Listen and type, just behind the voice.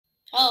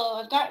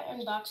Oh, I've got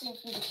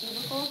unboxing from the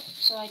Cubicle.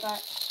 So I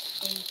got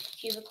a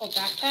Cubicle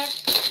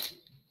backpack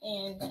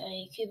and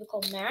a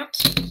Cubicle mat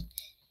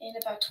and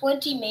about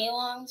 20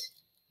 Maylongs,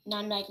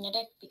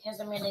 non-magnetic, because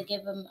I'm going to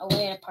give them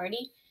away at a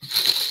party.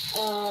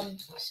 So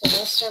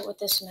let's start with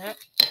this mat.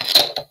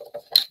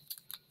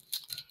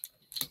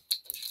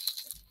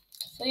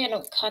 Hopefully I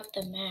don't cut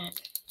the mat.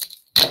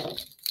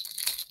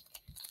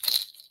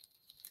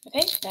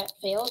 Okay, that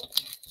failed.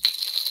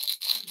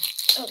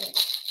 Okay.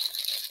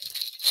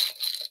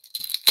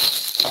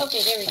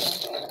 Okay, there we go.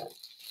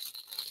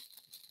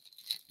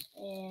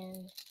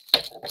 And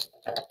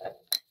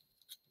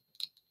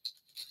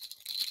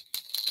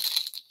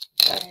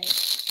alright.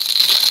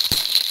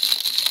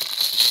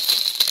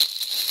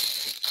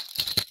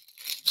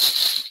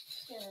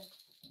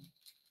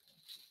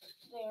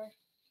 There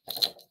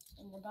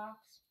in the box.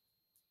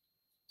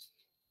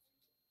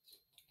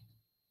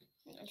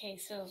 Okay,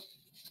 so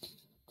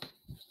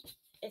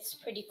it's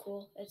pretty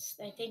cool. It's,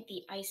 I think,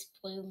 the ice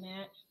blue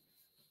mat.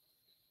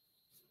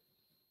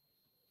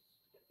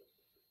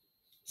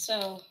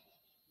 So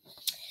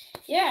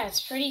yeah,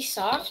 it's pretty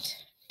soft.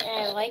 And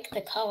I like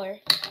the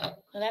color.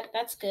 Well,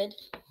 that's good.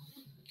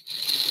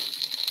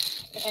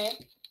 Okay.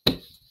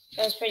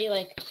 That was pretty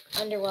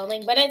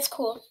underwhelming, but it's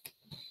cool.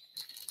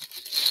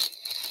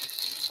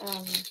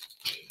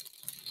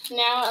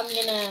 Now I'm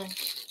gonna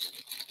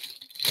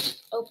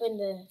open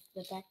the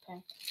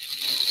backpack.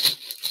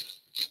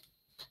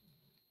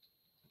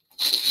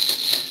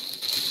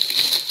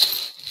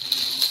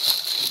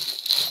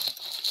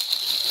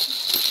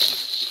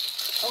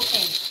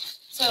 Okay,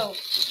 so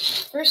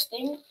first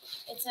thing,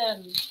 it's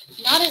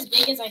not as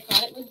big as I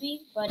thought it would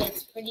be, but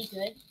it's pretty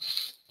good.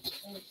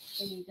 And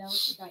there you go.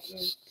 You got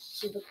your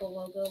Cubicle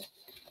logo,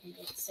 and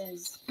it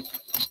says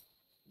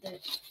the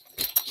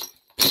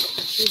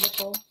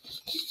Cubicle.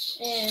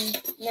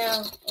 And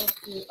now, if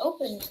you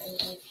open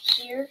it,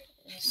 here,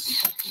 you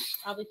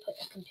probably put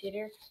a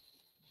computer.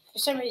 For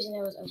some reason,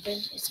 it was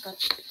open. It's got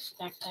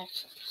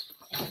backpack.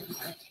 And,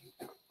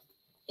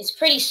 it's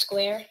pretty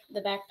square,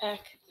 the backpack.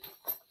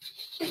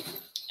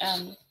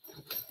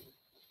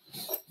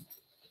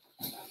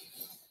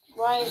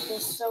 Why is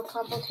this so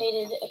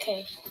complicated?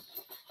 Okay,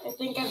 I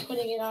think I'm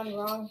putting it on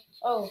wrong.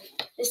 Oh,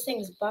 this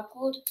thing's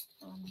buckled.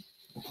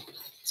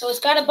 So it's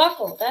got a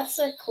buckle. That's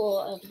a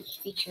cool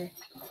feature.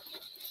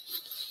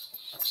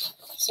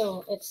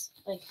 So it's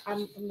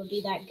I'm gonna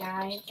be that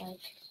guy,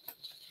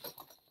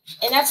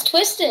 and that's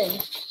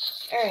twisted.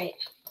 All right.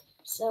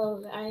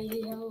 So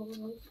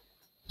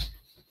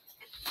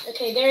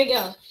okay, there you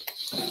go.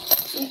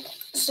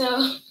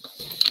 So,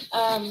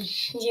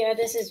 yeah,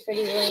 this is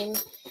pretty lame.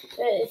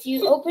 But if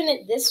you open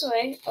it this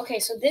way, okay,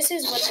 so this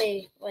is what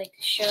they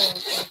show.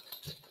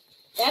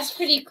 That's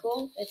pretty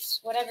cool. It's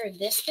whatever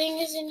this thing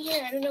is in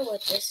here. I don't know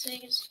what this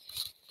thing is.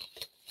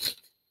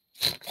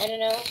 I don't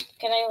know.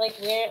 Can I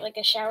wear it like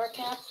a shower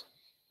cap?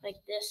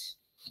 Like this?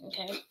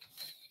 Okay.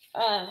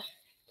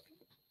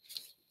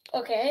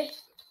 Okay.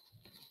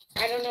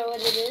 I don't know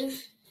what it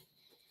is.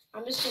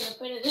 I'm just gonna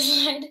put it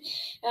aside.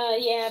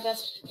 Yeah,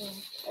 that's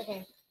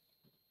okay.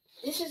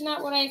 This is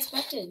not what I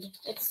expected.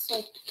 It's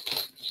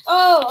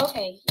oh,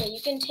 okay. Yeah,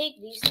 you can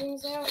take these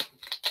things out.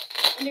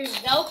 And there's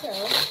Velcro,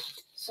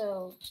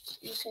 so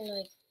you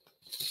can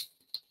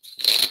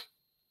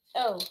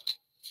oh,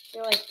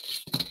 they're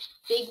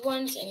big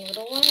ones and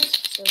little ones.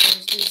 So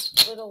there's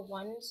these little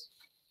ones,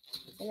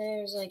 and then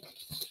there's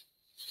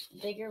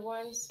bigger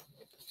ones.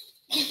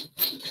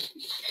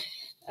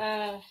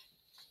 And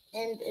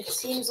it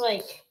seems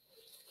like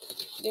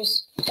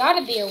there's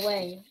gotta be a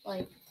way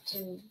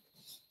to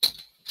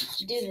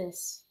do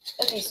this.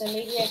 Okay, so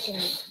maybe I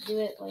can do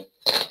it like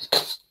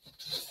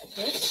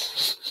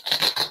this.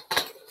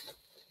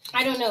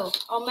 I don't know.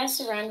 I'll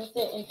mess around with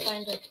it and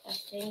find a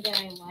thing that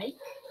I like.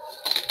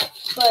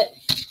 But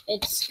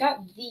it's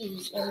got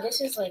these, and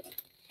this is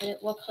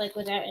it looks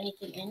without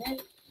anything in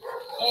it.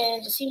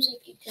 And it seems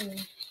like you can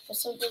put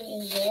something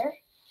in there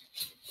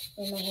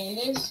where my hand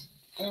is.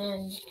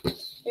 And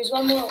there's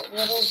one more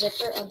little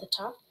zipper on the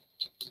top.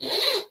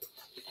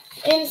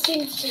 And it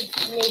seems to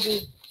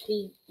maybe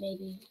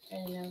I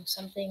don't know,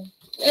 something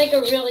like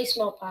a really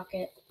small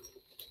pocket.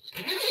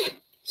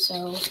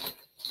 So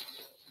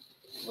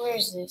where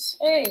is this?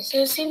 Okay,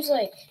 so it seems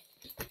like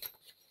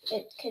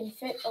it can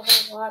fit a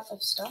whole lot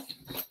of stuff.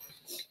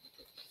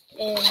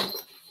 And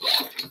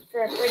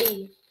for a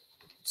pretty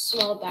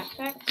small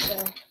backpack, so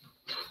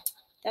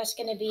that's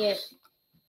gonna be it.